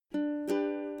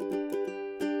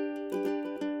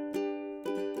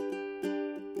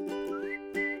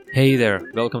Hey there,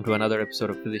 welcome to another episode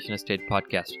of Physician Estate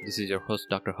Podcast. This is your host,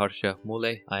 Dr. Harsha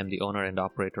Mule. I am the owner and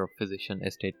operator of Physician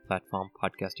Estate Platform,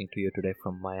 podcasting to you today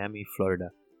from Miami, Florida.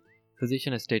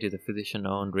 Physician Estate is a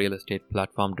physician-owned real estate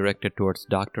platform directed towards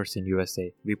doctors in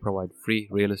USA. We provide free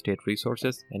real estate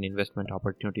resources and investment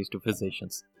opportunities to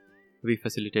physicians. We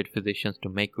facilitate physicians to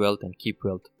make wealth and keep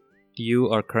wealth. You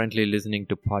are currently listening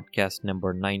to podcast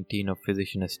number 19 of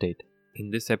Physician Estate.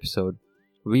 In this episode,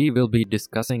 we will be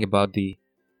discussing about the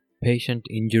Patient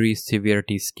Injury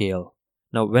Severity Scale.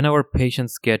 Now, whenever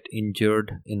patients get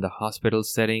injured in the hospital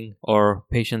setting or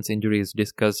patient's injury is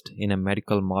discussed in a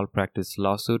medical malpractice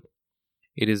lawsuit,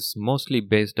 it is mostly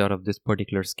based out of this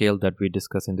particular scale that we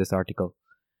discuss in this article.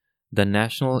 The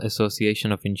National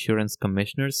Association of Insurance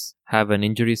Commissioners have an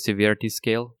injury severity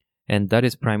scale, and that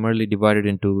is primarily divided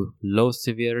into low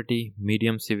severity,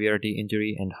 medium severity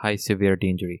injury, and high severity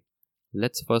injury.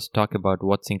 Let's first talk about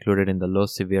what's included in the low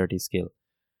severity scale.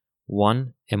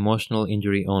 1. Emotional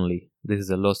injury only. This is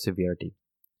a low severity.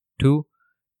 2.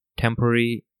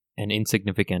 Temporary and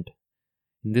insignificant.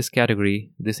 In this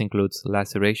category, this includes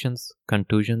lacerations,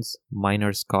 contusions,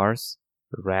 minor scars,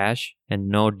 rash, and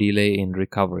no delay in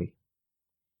recovery.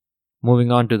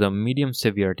 Moving on to the medium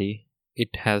severity, it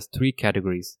has 3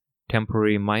 categories: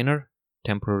 temporary minor,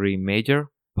 temporary major,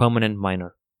 permanent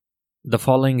minor. The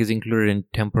following is included in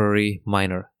temporary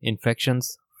minor: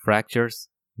 infections, fractures,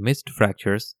 missed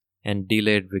fractures, and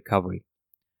delayed recovery.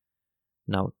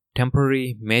 Now,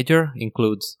 temporary major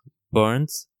includes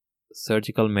burns,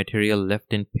 surgical material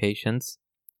left in patients,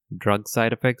 drug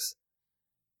side effects,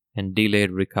 and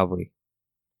delayed recovery.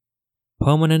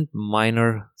 Permanent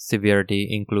minor severity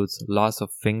includes loss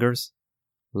of fingers,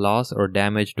 loss or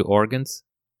damage to organs,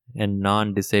 and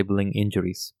non-disabling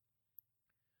injuries.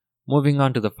 Moving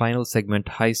on to the final segment,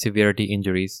 high severity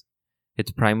injuries, it's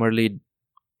primarily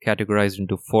categorized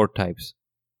into 4 types: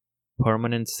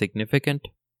 permanent significant,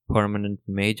 permanent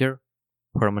major,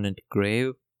 permanent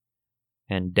grave,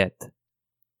 and death.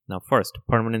 Now first,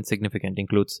 permanent significant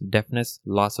includes deafness,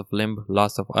 loss of limb,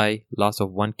 loss of eye, loss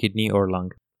of one kidney or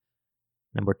lung.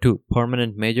 Number 2,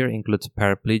 permanent major includes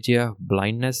paraplegia,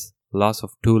 blindness, loss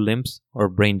of 2 limbs, or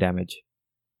brain damage.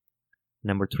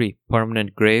 Number 3,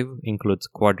 permanent grave includes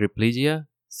quadriplegia,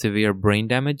 severe brain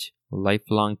damage,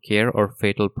 lifelong care, or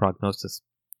fatal prognosis.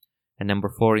 And number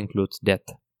 4 includes death.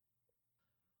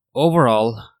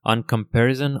 Overall, on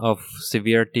comparison of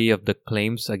severity of the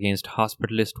claims against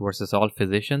hospitalist versus all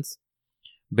physicians,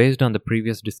 based on the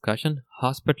previous discussion,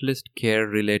 hospitalist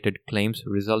care-related claims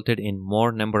resulted in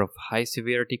more number of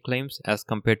high-severity claims as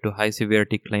compared to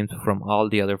high-severity claims from all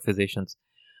the other physicians.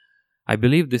 I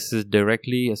believe this is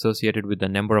directly associated with the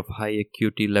number of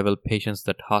high-acuity level patients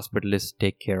that hospitalists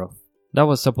take care of. That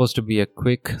was supposed to be a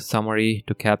quick summary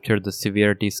to capture the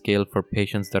severity scale for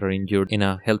patients that are injured in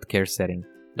a healthcare setting.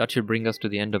 That should bring us to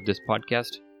the end of this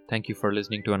podcast. Thank you for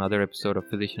listening to another episode of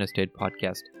Physician Estate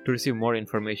Podcast. To receive more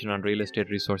information on real estate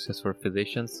resources for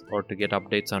physicians or to get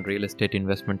updates on real estate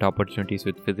investment opportunities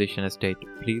with Physician Estate,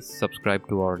 please subscribe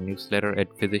to our newsletter at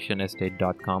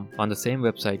physicianestate.com. On the same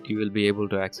website, you will be able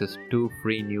to access 2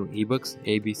 free new ebooks,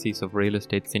 ABCs of Real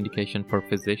Estate Syndication for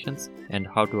Physicians and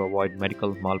How to Avoid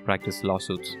Medical Malpractice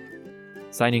Lawsuits.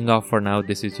 Signing off for now,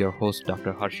 this is your host,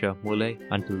 Dr. Harsha Mule.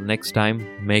 Until next time,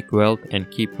 make wealth and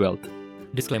keep wealth.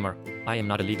 Disclaimer: I am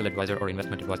not a legal advisor or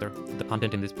investment advisor. The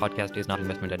content in this podcast is not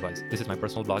investment advice. This is my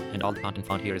personal blog, and all the content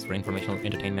found here is for informational,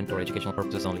 entertainment, or educational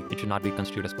purposes only. It should not be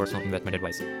construed as personal investment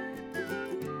advice.